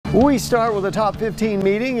We start with a top 15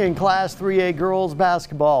 meeting in Class 3A girls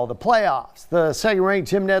basketball. The playoffs. The second-ranked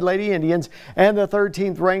Jim Ned Lady Indians and the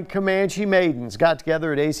 13th-ranked Comanche Maidens got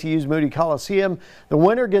together at ACU's Moody Coliseum. The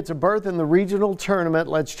winner gets a berth in the regional tournament.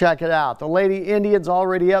 Let's check it out. The Lady Indians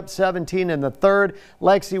already up 17 in the third.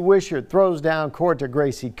 Lexi Wishart throws down court to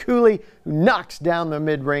Gracie Cooley, who knocks down the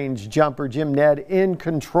mid-range jumper. Jim Ned in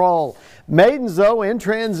control. Maidens, though, in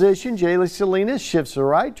transition. Jaylee Salinas shifts to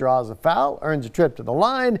right, draws a foul, earns a trip to the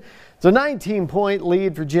line. It's a 19-point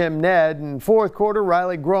lead for Jim Ned. In fourth quarter,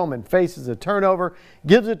 Riley Groman faces a turnover,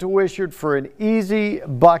 gives it to Wishart for an easy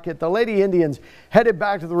bucket. The Lady Indians headed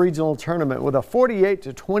back to the regional tournament with a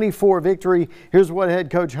 48-24 victory. Here's what head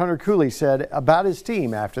coach Hunter Cooley said about his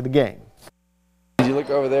team after the game. You look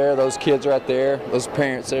over there, those kids right there, those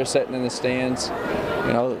parents there sitting in the stands,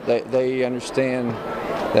 you know, they understand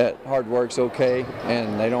that hard work's okay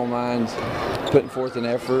and they don't mind putting forth an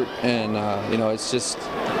effort, and you know, it's just,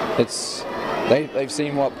 they've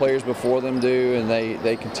seen what players before them do, and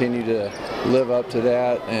they continue to live up to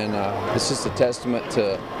that, and it's just a testament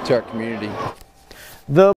to our community. The